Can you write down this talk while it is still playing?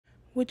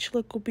Which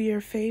look will be your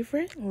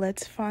favorite?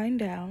 Let's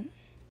find out.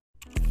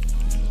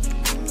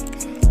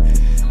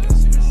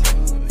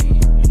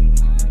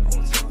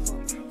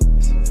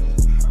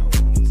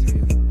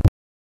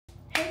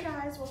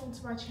 Welcome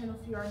to my channel.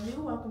 If you are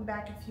new, welcome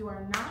back. If you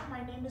are not,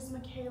 my name is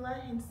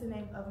Makayla, hence the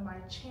name of my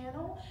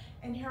channel.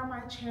 And here on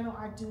my channel,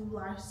 I do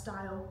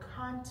lifestyle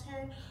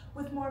content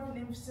with more of an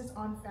emphasis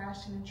on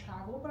fashion and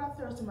travel, but I'll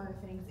throw some other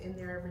things in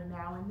there every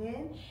now and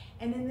then.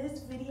 And in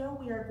this video,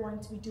 we are going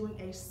to be doing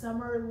a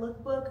summer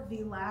lookbook,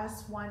 the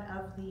last one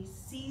of the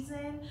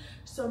season.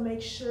 So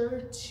make sure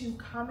to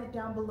comment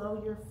down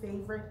below your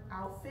favorite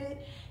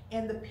outfit,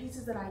 and the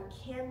pieces that I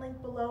can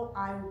link below,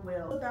 I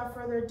will. Without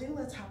further ado,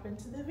 let's hop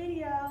into the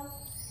video.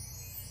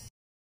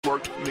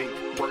 Work me,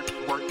 work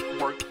me,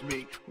 work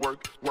me,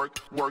 work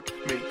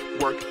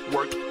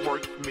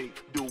me,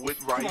 do it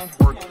right.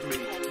 Work me,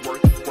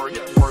 work me,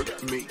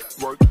 work me.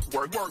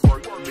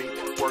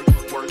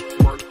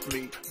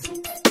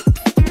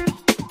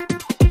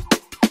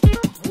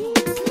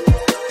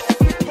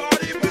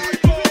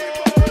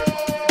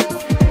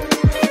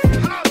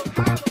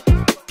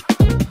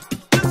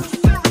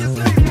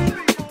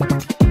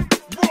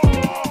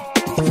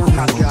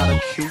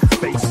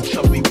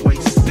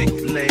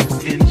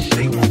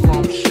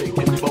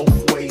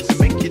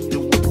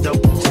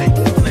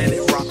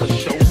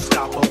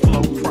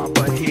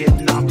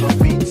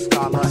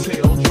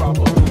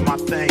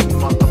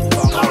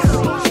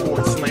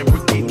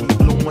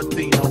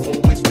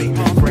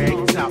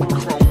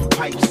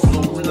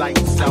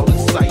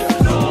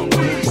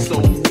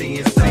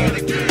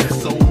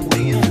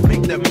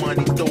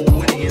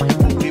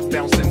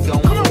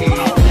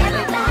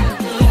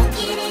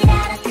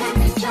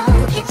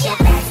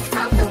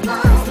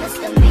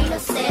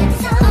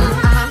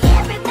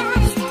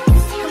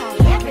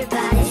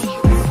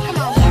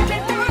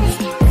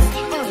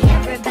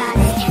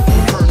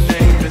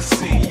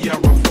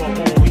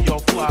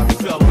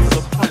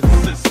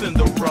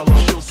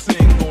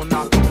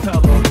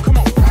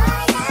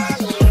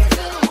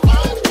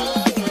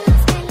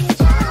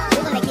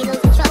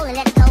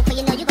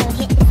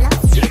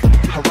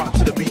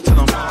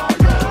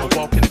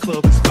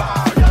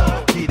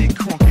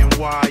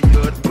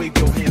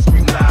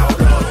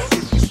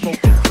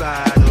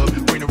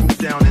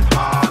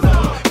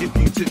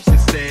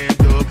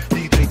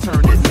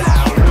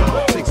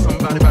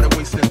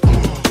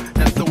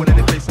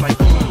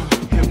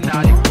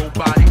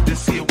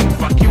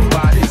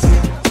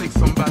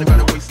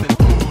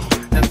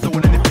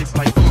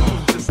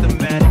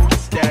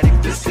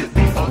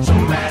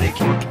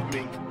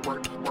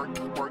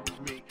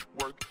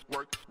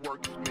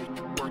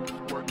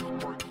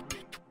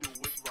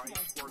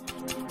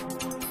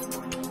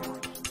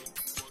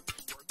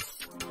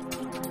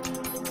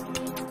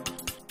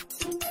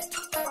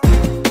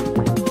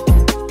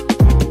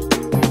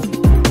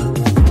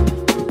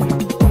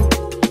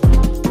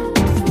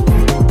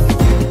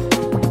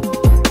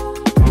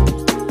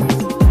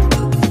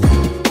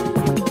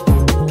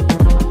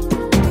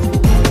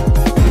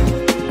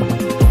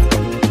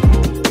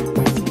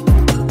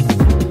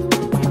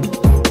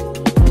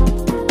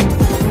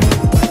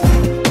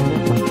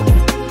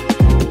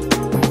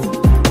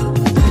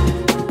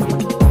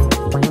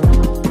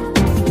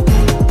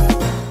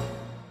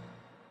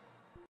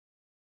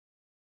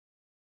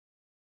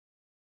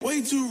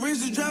 Way too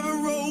rich to drive a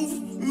Rove.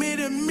 Made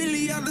 $1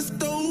 million out the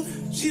stove.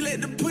 She let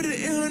them put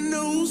it in her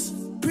nose.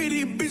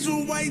 Pretty bitch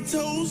with white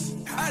toes.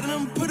 I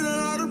done put her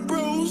on all the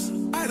bros.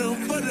 I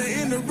done put her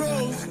in the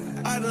rose.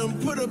 I done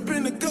put up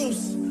in the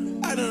ghost.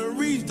 I done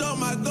reached all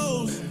my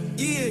goals.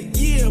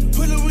 Yeah,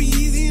 pull up with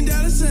Yeezy and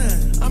dollar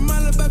sign. I'm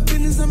all about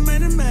business, I'm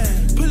man of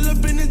mine. Pull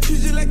up in the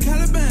trees like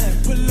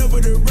Caliban. Pull up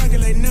with a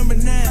rocket like number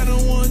 9. I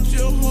don't want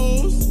your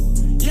hoes.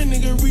 Your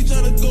nigga reach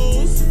all the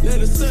goals. Let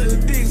her suck the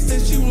dick,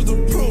 said she was a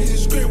pro. She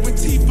straight with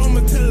teeth,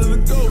 I'ma tell her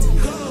to go.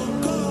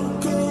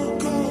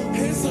 Go.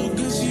 Head so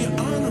good, she an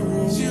honor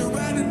roll. She'll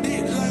ride a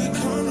dick like a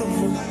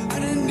carnival. I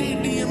done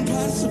did the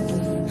impossible.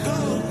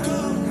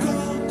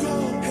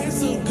 Go. Head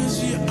so good,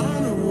 she an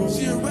honor roll.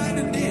 She'll ride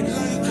a dick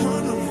like a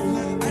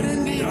carnival. I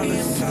done did the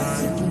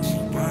impossible. She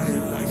body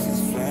like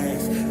she's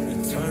flags. We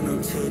turn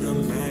up to the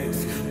max.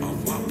 I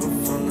whop her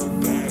from the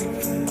back.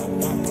 I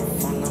whop her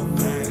from the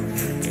back.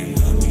 They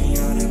love me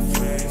out in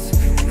flex.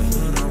 In the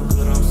hood, I'm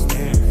good, I'm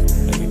stacked.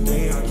 Every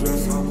day I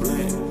dress all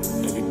black.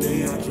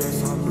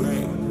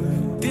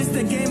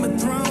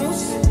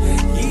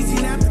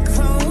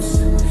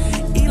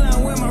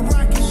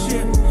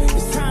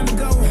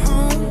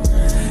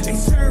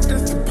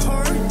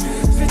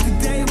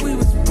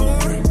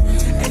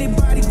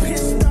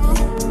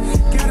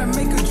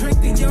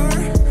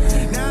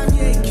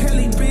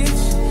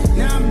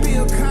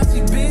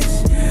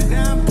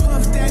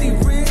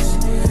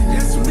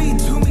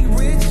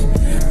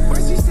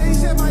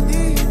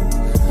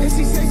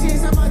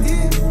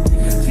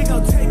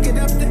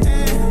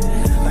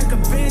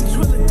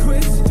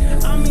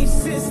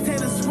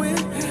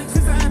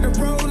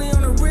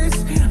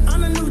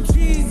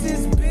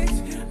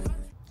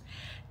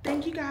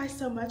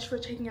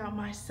 checking out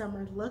my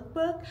summer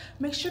lookbook.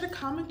 Make sure to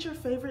comment your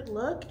favorite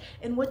look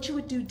and what you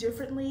would do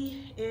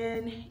differently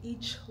in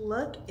each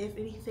look, if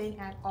anything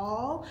at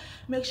all.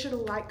 Make sure to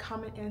like,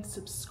 comment, and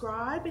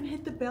subscribe, and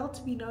hit the bell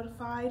to be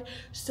notified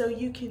so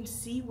you can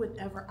see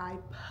whenever I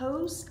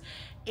post.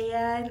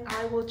 And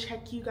I will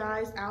check you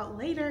guys out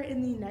later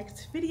in the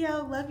next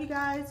video. Love you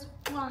guys.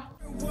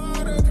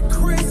 Mwah.